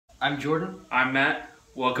I'm Jordan. I'm Matt.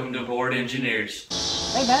 Welcome to Bored Engineers.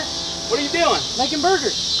 Hey Matt. What are you doing? Making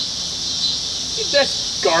burgers.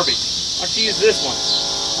 That's garbage. Why don't you use this one?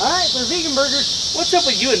 Alright, they're vegan burgers. What's up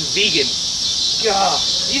with you and vegan? God,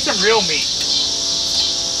 eat some real meat.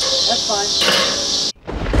 That's fine.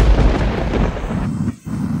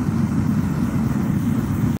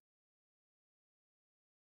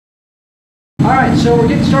 Alright, so we're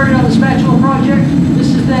getting started on the spatula project.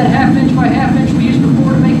 This is that 1/2 inch by 1/2 inch we used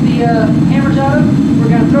before to make the hammers out of. We're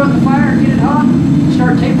going to throw it in the fire, get it hot,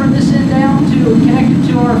 start tapering this end down to connect it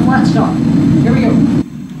to our flat stock. Here we go.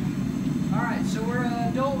 Alright, so we're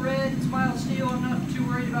dull red, it's mild steel. I'm not too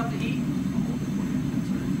worried about the heat.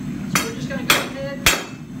 So we're just going to go ahead,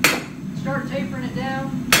 start tapering it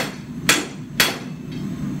down.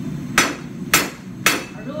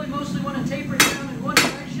 I really mostly want to taper it down in one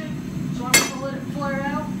direction, so I'm going to let it flare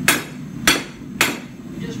out.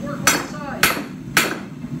 Just work one side.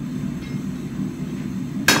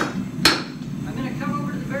 I'm going to come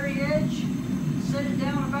over to the very edge, set it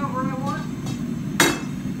down about where I want,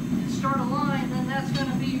 and start a line, then that's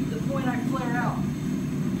going to be the point I flare out.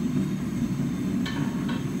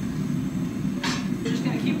 We're just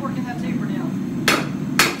going to keep working that taper down.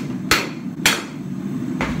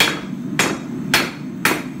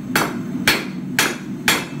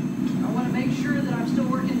 I want to make sure that I'm still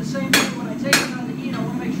working the same way when I take it out of the heat. I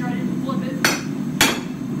want to make sure I didn't flip it.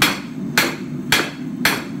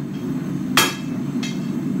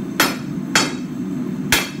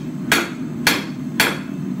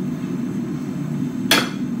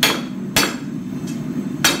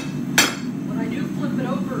 When I do flip it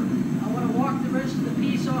over, I want to walk the rest of the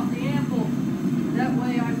piece off the anvil. That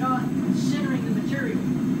way I'm not centering the material.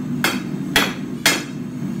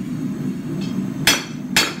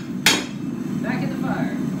 Back in the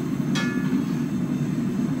fire.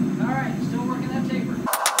 Alright, still working that taper.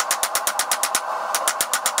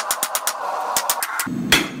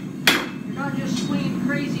 You're not just swinging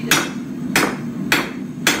crazy to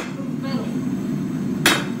move metal.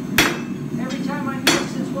 Every time I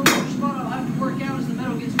miss this one more spot, I'll have to work out as the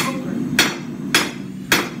metal gets colder.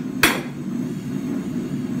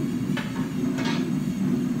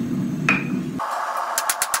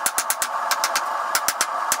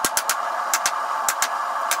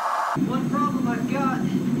 One problem I've got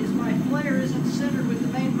is my flare isn't centered with the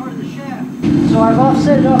main part of the shaft. So I've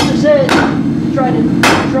offset it off this edge, tried to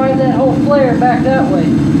drive that whole flare back that way.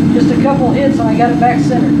 Just a couple hits and I got it back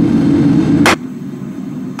centered.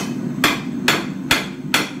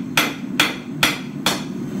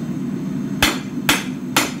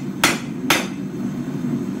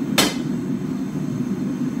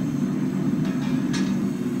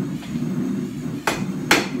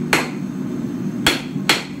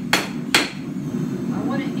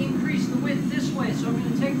 So I'm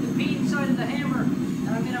going to take the bead side of the hammer and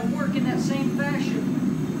I'm going to work in that same fashion.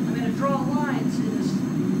 I'm going to draw lines in this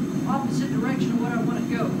opposite direction of what I want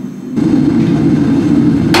to go.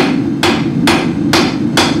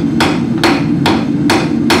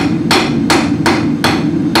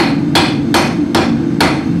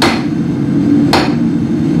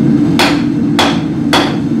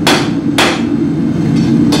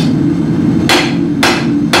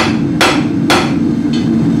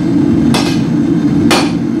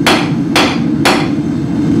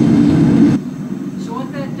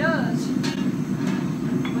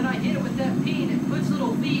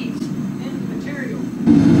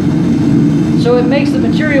 So it makes the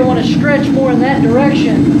material want to stretch more in that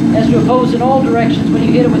direction as opposed in all directions when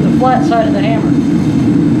you hit it with the flat side of the hammer.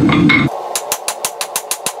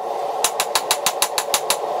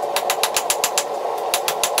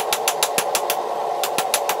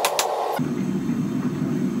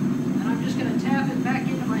 And I'm just going to tap it back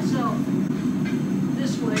into myself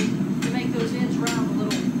this way to make those ends round a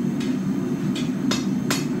little.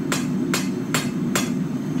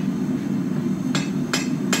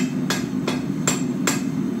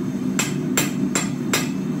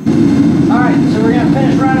 Alright, so we're going to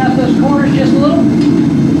finish rounding out those corners just a little.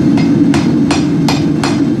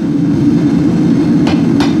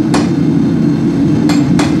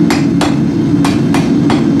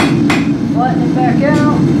 Flatten it back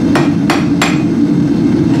out.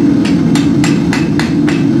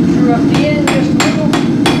 Screw up the end just a little.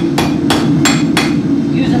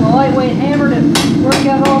 Using the lightweight hammer to work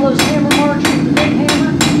out all those hammer marks with the big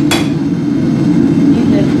hammer. Need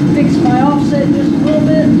to fix my offset just a little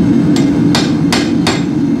bit.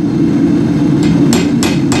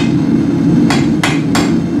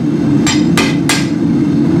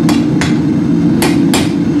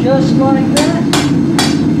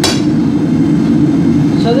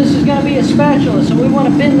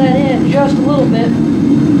 that in just a little bit.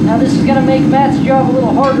 Now this is going to make Matt's job a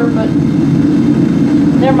little harder, but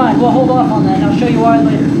never mind, we'll hold off on that and I'll show you why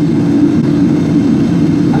later.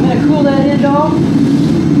 I'm going to cool that end off.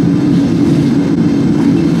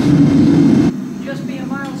 Just being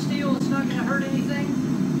mild steel, it's not going to hurt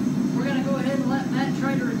anything. We're going to go ahead and let Matt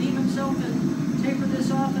try to redeem himself and taper this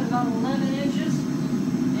off at about 11 inches,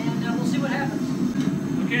 and we'll see what happens.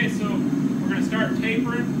 Okay, so we're going to start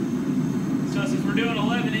tapering. So since we're doing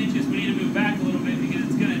 11 inches, we need to move back a little bit because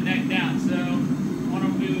it's going to neck down. So I want to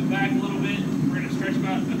move it back a little bit. We're going to stretch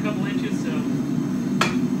about a couple inches. So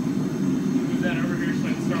move that over here so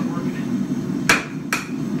I can start working it.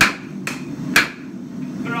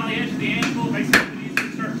 Put it on the edge of the anvil. Makes it a little easier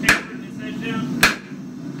to start tapering this edge down.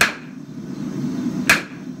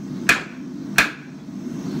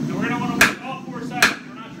 And we're going to want to work all four sides.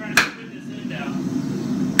 We're not trying to spin this end out.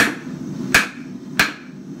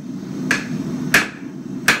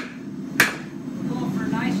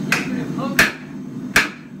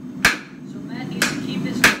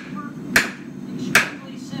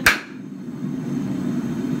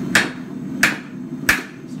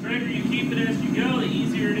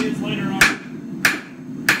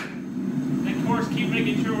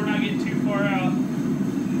 Making sure we're not getting too far out.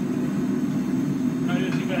 Not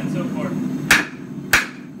doing too bad so far.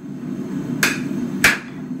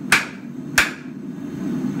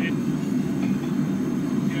 Okay.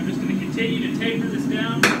 I'm just going to continue to taper this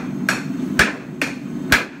down.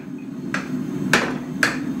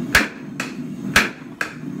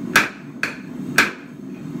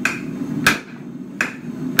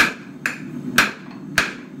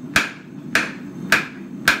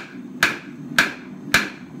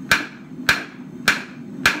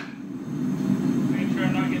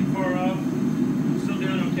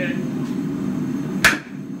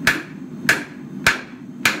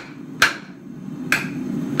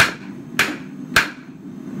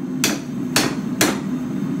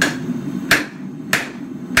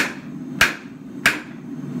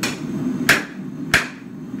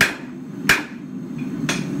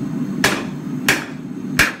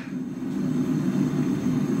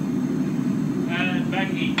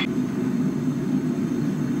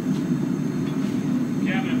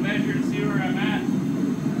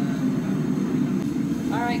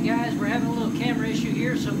 Alright guys, we're having a little camera issue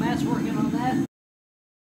here, so Matt's working on that.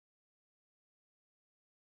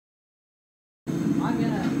 I'm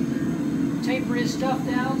going to taper his stuff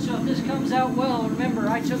down, so if this comes out well, remember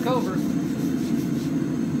I took over.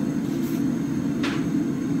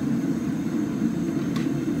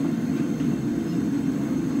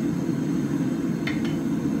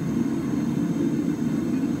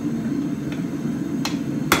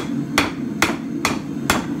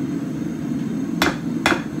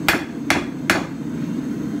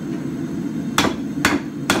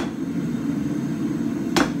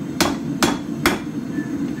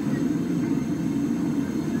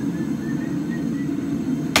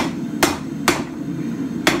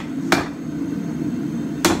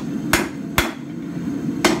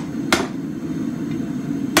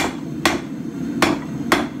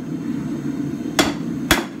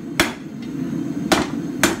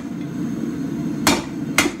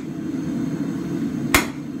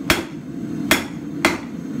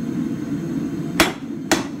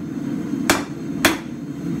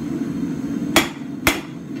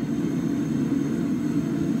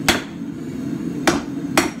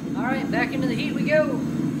 Back into the heat we go.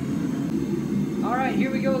 Alright,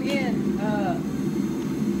 here we go again.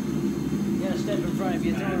 You gotta step in front of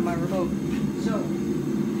you, throwing my remote. So,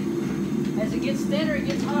 as it gets thinner, it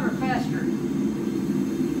gets hotter faster.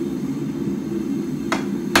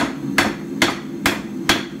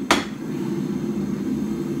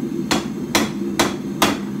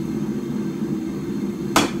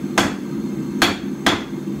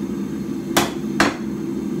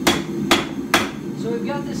 We've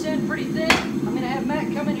got this end pretty thick. I'm going to have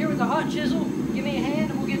Matt come in here with a hot chisel, give me a hand,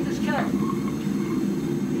 and we'll get this cut.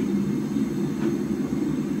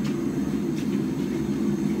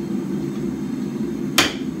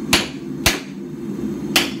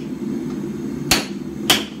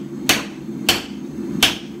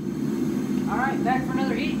 Alright, back for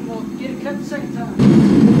another heat and we'll get it cut the second time.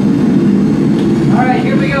 Alright,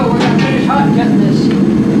 here we go. We're going to finish hot cutting this.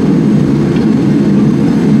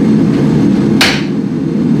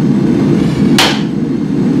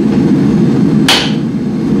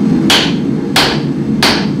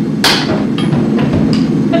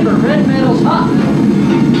 Red metal's hot metal.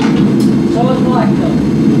 So is black metal.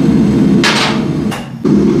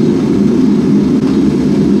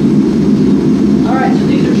 Alright, so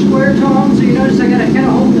these are square tongs, so you notice I gotta kind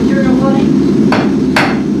of hold the material funny.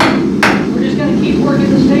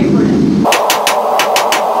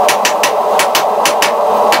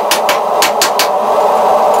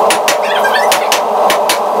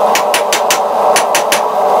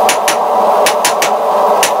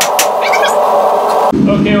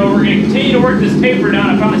 Okay, well, we're going to continue to work this taper down.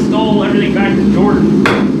 I finally stole everything back from Jordan.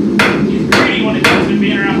 He's greedy when it comes to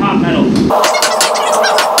being around hot metal.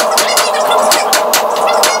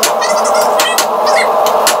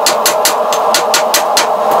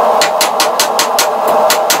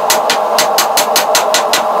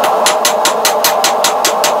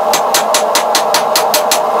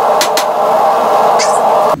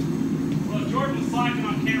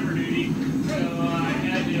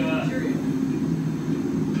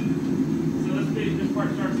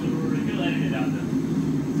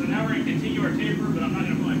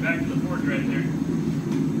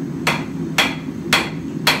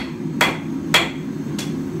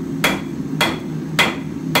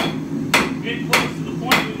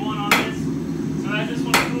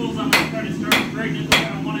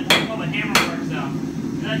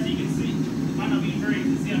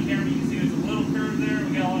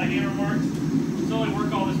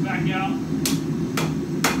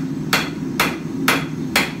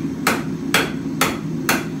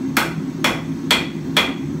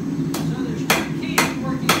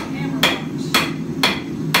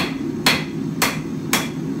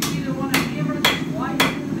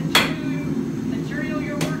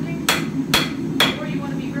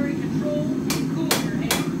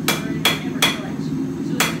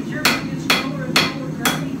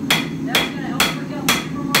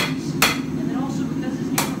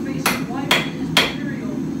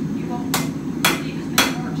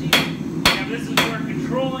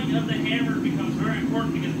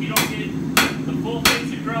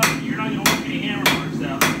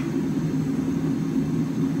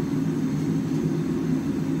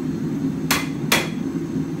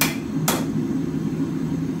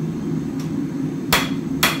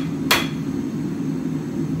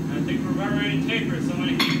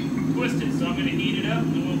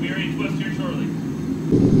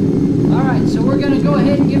 Alright, so we're going to go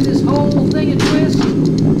ahead and give this whole thing a twist.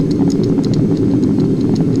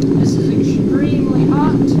 This is extremely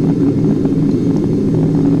hot.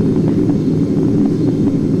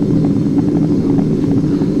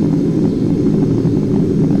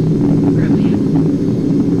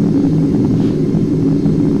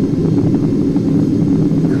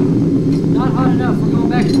 Not hot enough, we're going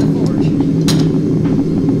back to the forge.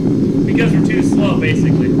 Because we're too slow,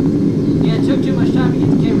 basically. Yeah, it took too much time to get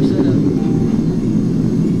the camera set up.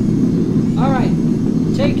 Alright,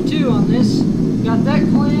 take two on this. Got that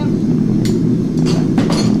clamped.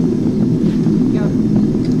 Got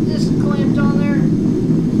this clamped on there.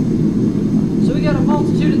 So we got a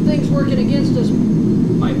multitude of things working against us.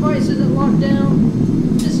 My vise isn't locked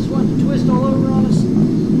down. This is wanting to twist all over on us.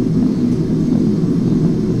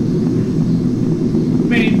 The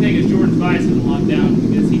main thing is Jordan's vise isn't locked down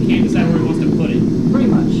because he can't decide where he wants to put it. Pretty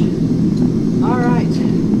much. Alright.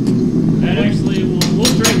 That actually, we'll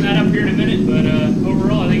straighten that up here in a minute, but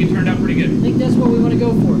overall I think it turned out pretty good. I think that's what we want to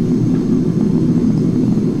go for.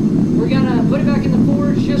 We're going to put it back in the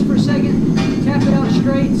forge just for a second, tap it out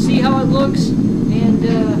straight, see how it looks, and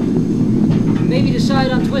maybe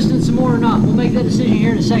decide on twisting some more or not. We'll make that decision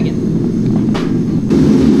here in a second.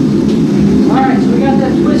 Alright, so we got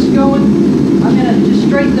that twist going. I'm going to just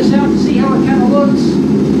straighten this out to see how it kind of looks.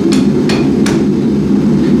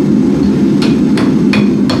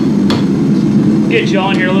 Get you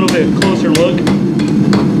on here a little bit closer look.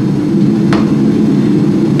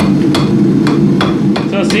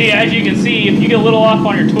 So see, as you can see, if you get a little off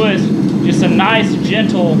on your twist, just a nice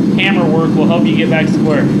gentle hammer work will help you get back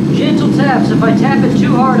square. Gentle taps. If I tap it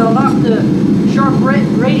too hard, I'll knock the sharp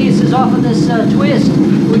radiuses off of this twist,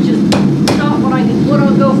 which is not what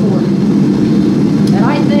I'll go for. And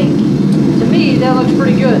I think, to me, that looks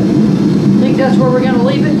pretty good. I think that's where we're going to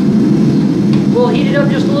leave it. We'll heat it up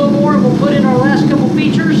just a little more, and we'll put in our last couple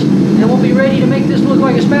features, and we'll be ready to make this look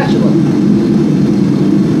like a spatula.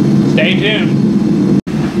 Stay tuned.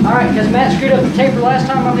 Alright, because Matt screwed up the taper last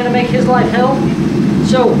time, I'm going to make his life hell.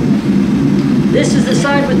 So, this is the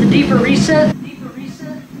side with the deeper reset.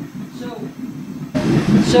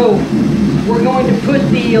 So we're going to put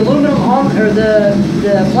the aluminum on, or the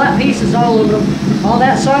flat piece is all aluminum, on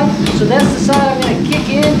that side. So that's the side I'm going to kick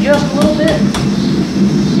in just a little bit.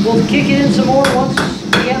 We'll kick it in some more once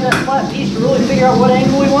we have that flat piece to really figure out what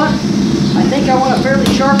angle we want. I think I want a fairly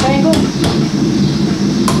sharp angle.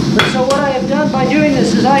 But so what I have done by doing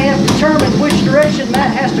this is I have determined which direction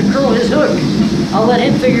Matt has to curl his hook. I'll let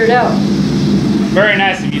him figure it out. Very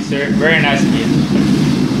nice of you, sir. Very nice of you.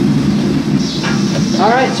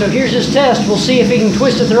 Alright, so here's his test. We'll see if he can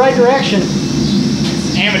twist it the right direction.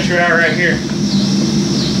 Amateur hour right here.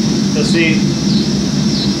 So see,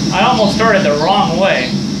 I almost started the wrong way.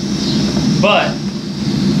 But,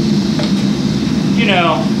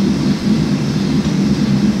 know.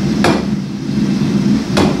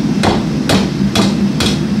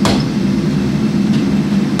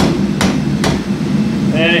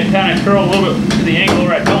 And it kind of curled a little bit to the angle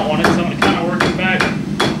where I don't want it, so I'm going to kind of work it back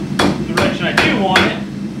the direction I do want it.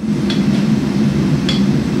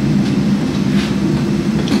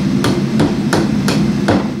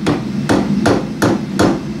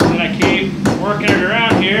 Then I keep working it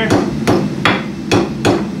around here.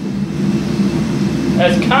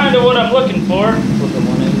 That's kind of what I'm looking for. Flip them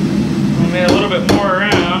one end. Maybe a little bit more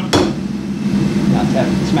around. Now tap,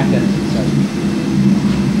 smack that inside.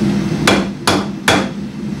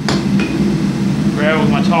 Grab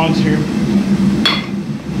with my tongs here.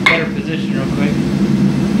 Better position real quick.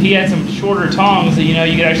 He had some shorter tongs that, you know,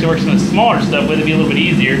 you could actually work some of the smaller stuff with. It'd be a little bit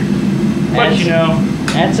easier. But you know,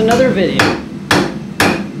 that's another video.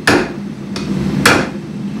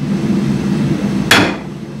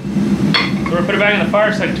 So we're gonna put it back in the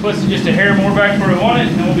fire so I can twist it just a hair more back where we want it,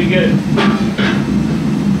 and we'll be good.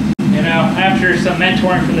 You know, after some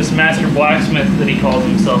mentoring from this master blacksmith that he calls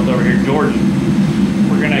himself over here, Jordan,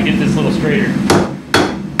 we're gonna get this a little straighter.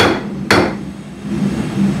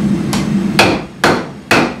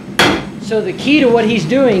 So the key to what he's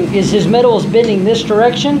doing is his metal is bending this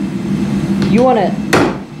direction. You want to,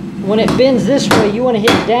 when it bends this way, you want to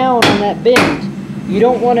hit down on that bend. You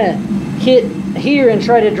don't want to hit here and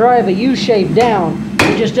try to drive a U-shape down.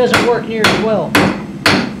 It just doesn't work near as well.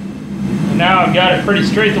 And now I've got it pretty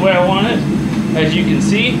straight the way I want it, as you can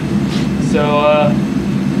see. So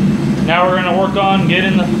now we're going to work on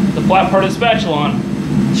getting the flat part of the spatula on.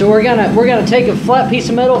 So we're gonna take a flat piece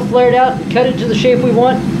of metal, flare it out, cut it to the shape we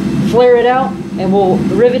want, flare it out, and we'll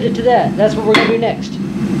rivet it to that. That's what we're gonna do next.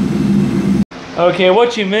 Okay,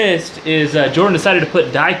 what you missed is Jordan decided to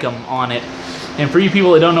put dicam on it. And for you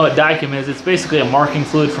people that don't know what dicam is, it's basically a marking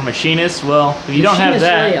fluid for machinists. Well, if you don't have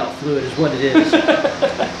that, layout fluid is what it is.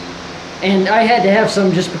 And I had to have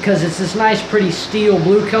some just because it's this nice, pretty steel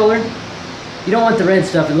blue color. You don't want the red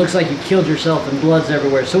stuff. It looks like you killed yourself and blood's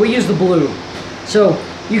everywhere. So we use the blue. So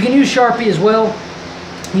you can use Sharpie as well.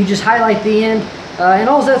 You just highlight the end. And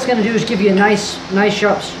all that's going to do is give you a nice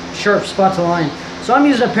sharp spot to line. So I'm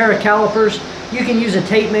using a pair of calipers. You can use a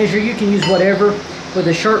tape measure. You can use whatever with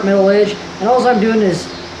a sharp metal edge. And all I'm doing is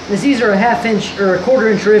these are a 1/2 inch or a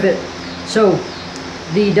 1/4 inch rivet. So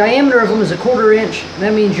the diameter of them is a 1/4 inch.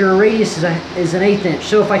 That means your radius is an 1/8 inch.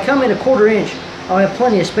 So if I come in a 1/4 inch, I'll have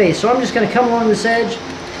plenty of space. So I'm just going to come along this edge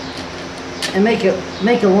and make a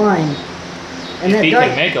line. And if you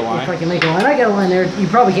can make a line. If I can make a line. I got a line there. You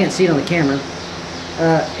probably can't see it on the camera.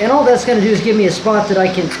 And all that's going to do is give me a spot that I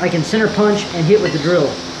can center punch and hit with the drill.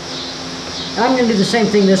 And I'm going to do the same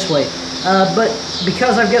thing this way. But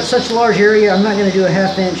because I've got such a large area, I'm not going to do a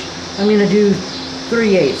 1/2 inch. I'm going to do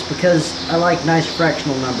 3/8 because I like nice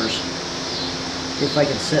fractional numbers. If I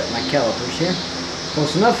can set my calipers here.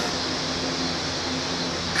 Close enough.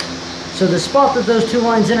 So the spot that those two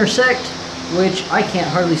lines intersect, which I can't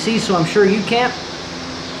hardly see, so I'm sure you can't.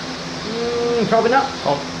 Probably not.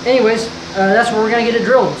 Oh. Anyways, that's where we're going to get it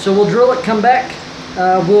drilled. So we'll drill it, come back.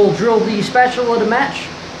 We'll drill the spatula to match.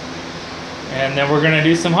 And then we're going to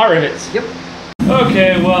do some hot rivets. Yep.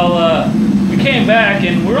 Okay, well, we came back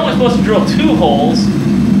and we were only supposed to drill 2 holes,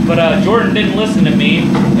 but Jordan didn't listen to me,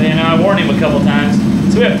 and I warned him a couple times.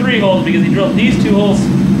 So we have 3 holes because he drilled these 2 holes,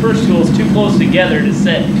 first 2 holes, too close together to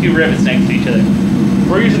set 2 rivets next to each other.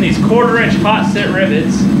 We're using these 1/4 inch hot set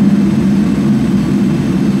rivets,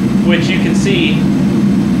 which you can see,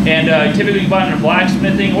 and typically you buy them in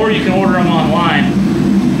blacksmithing, or you can order them online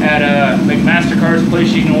at McMastercard's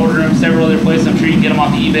place. You can order them several other places. I'm sure you can get them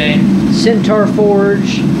off eBay. Centaur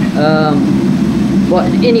Forge,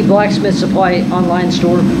 any blacksmith supply online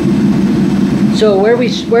store. So where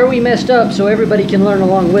we messed up, so everybody can learn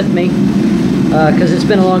along with me, because it's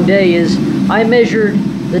been a long day, is I measured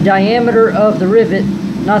the diameter of the rivet,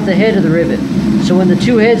 not the head of the rivet. So when the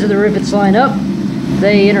 2 heads of the rivets line up,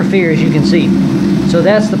 they interfere, as you can see. So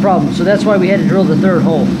that's the problem. So that's why we had to drill the 3rd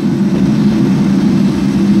hole.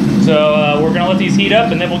 So we're going to let these heat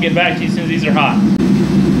up, and then we'll get back to you as soon as these are hot.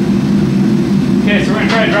 Okay, so we're going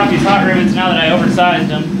to try to drop these hot rivets now that I oversized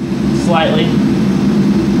them slightly.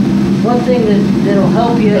 One thing that'll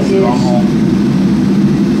help you That's is...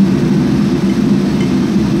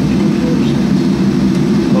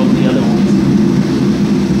 Both the other ones.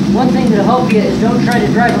 One thing that'll help you is don't try to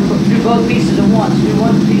drive them through both pieces at once. Do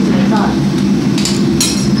one piece at a time.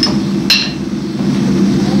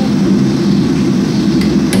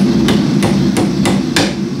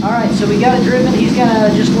 Alright, so we got it driven. He's going to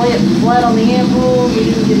just lay it flat on the anvil. We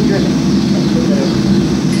didn't get it driven. Let's put that over.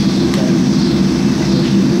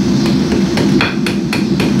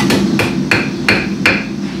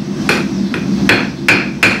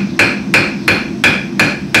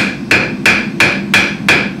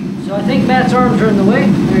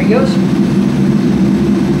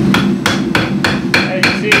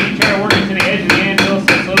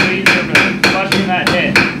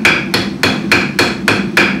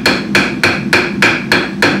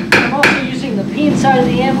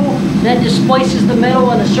 places the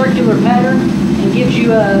metal in a circular pattern and gives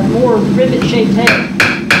you a more rivet-shaped head.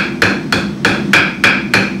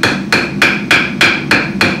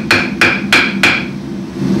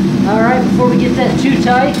 Alright, before we get that too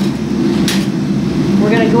tight, we're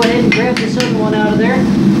going to go ahead and grab this other one out of there.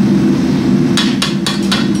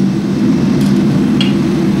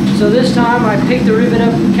 So this time I picked the rivet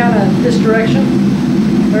up kind of this direction,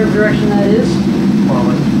 whatever direction that is.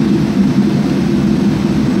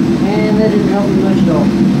 And that didn't help me much at all.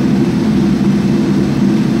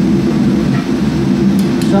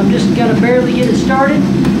 So I'm just going to barely get it started.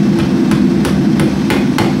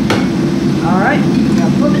 Alright, now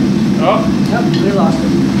flip it. Oh. Yep, we lost it.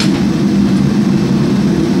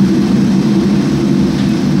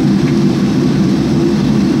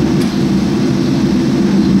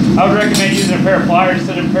 I would recommend using a pair of pliers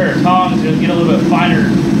instead of a pair of tongs to get a little bit finer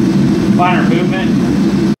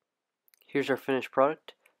movement. Here's our finished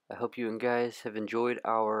product. I hope you guys have enjoyed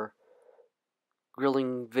our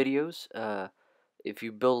grilling videos. If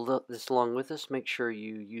you build this along with us, make sure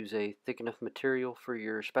you use a thick enough material for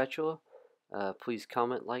your spatula. Please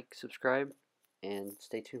comment, like, subscribe, and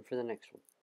stay tuned for the next one.